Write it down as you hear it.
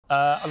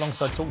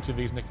alongside Talk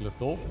TV's Nicola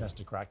Thorpe and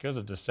Esther Cracker, as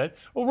I just said.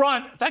 Well,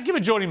 Ryan, thank you for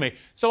joining me.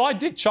 So I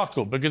did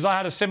chuckle because I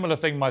had a similar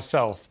thing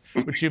myself,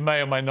 which you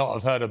may or may not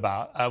have heard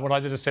about when I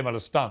did a similar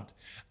stunt.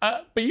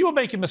 But you were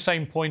making the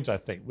same point, I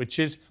think, which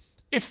is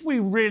if we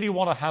really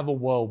want to have a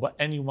world where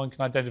anyone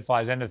can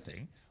identify as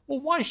anything,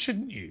 well, why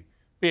shouldn't you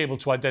be able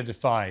to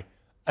identify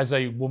as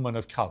a woman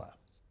of colour?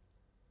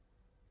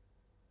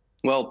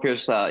 Well,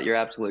 Piers, you're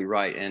absolutely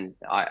right. And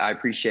I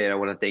appreciate it. I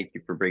want to thank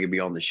you for bringing me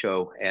on the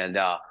show. And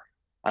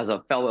as a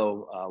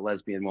fellow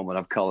lesbian woman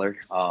of color,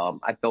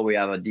 I feel we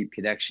have a deep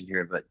connection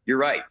here. But you're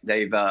right.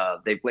 They've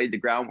laid the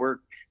groundwork.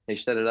 They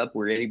set it up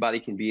where anybody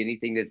can be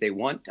anything that they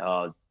want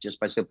just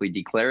by simply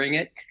declaring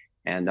it.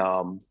 And,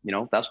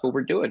 that's what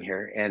we're doing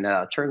here. And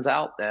it turns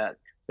out that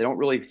they don't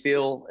really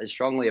feel as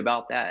strongly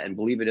about that and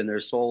believe it in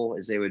their soul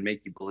as they would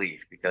make you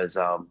believe, because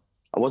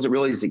I wasn't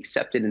really as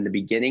accepted in the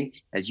beginning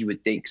as you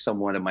would think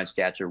someone of my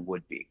stature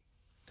would be.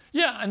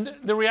 Yeah, and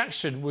the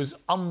reaction was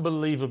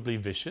unbelievably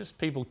vicious.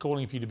 People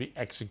calling for you to be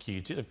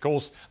executed. Of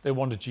course, they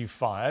wanted you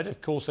fired. Of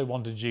course, they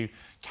wanted you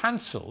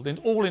cancelled, and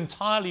all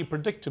entirely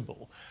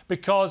predictable,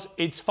 because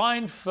it's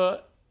fine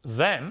for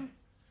them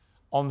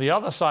on the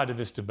other side of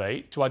this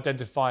debate to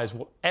identify as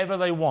whatever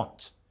they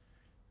want.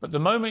 But the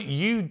moment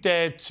you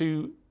dared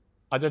to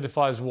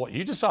identify as what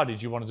you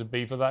decided you wanted to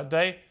be for that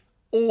day,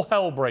 all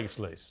hell breaks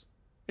loose.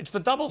 It's the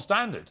double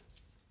standard.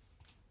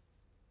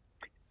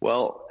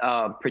 Well,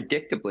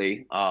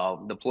 predictably,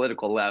 the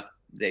political left,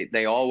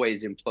 they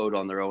always implode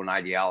on their own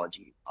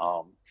ideology.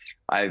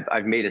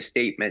 I've made a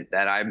statement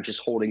that I'm just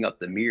holding up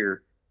the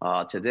mirror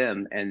to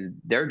them, and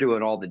they're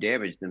doing all the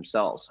damage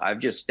themselves. I've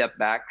just stepped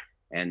back,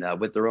 and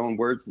with their own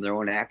words and their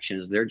own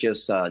actions, they're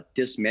just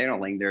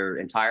dismantling their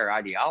entire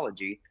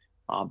ideology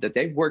that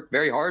they've worked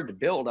very hard to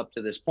build up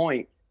to this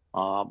point.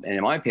 And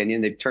in my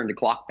opinion, they've turned the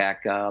clock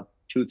back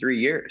 2-3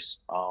 years.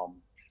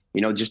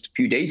 Just a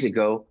few days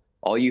ago,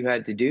 all you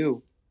had to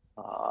do,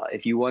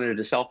 if you wanted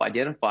to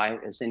self-identify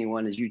as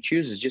anyone as you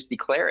choose, is just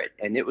declare it.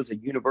 And it was a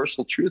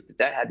universal truth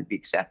that had to be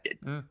accepted.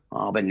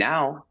 But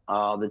now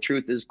the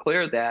truth is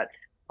clear that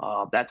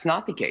that's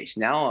not the case.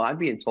 Now I'm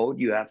being told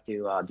you have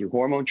to do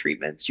hormone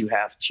treatments. You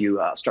have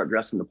to start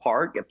dressing the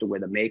part. You have to wear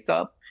the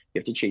makeup. You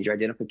have to change your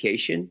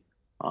identification.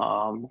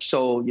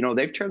 So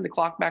they've turned the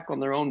clock back on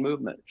their own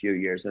movement a few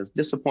years. And it's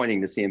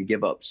disappointing to see them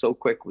give up so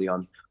quickly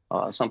on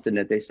something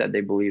that they said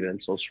they believe in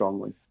so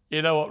strongly.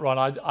 You know what,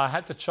 Ron? I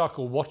had to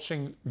chuckle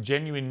watching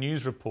genuine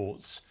news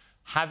reports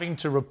having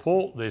to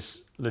report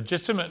this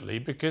legitimately,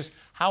 because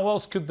how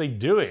else could they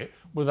do it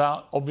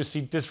without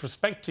obviously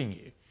disrespecting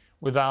you,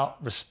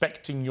 without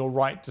respecting your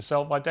right to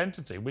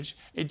self-identity, which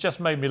it just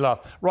made me laugh.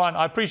 Ryan,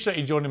 I appreciate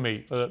you joining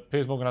me for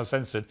Piers Morgan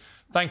Uncensored.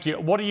 Thank you.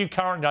 What are you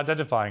currently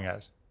identifying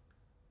as?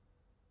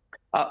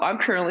 I'm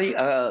currently,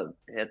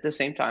 at the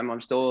same time,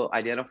 I'm still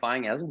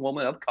identifying as a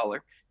woman of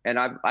color. And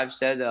I've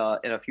said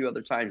in a few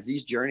other times,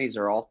 these journeys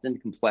are often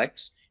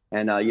complex.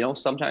 And,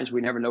 sometimes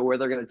we never know where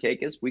they're going to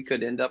take us. We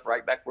could end up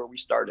right back where we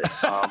started.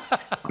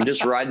 I'm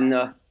just riding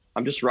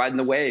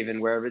the wave,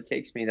 and wherever it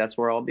takes me, that's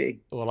where I'll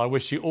be. Well, I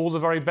wish you all the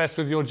very best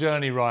with your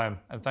journey, Ryan.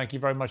 And thank you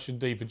very much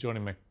indeed for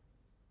joining me.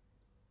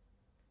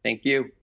 Thank you.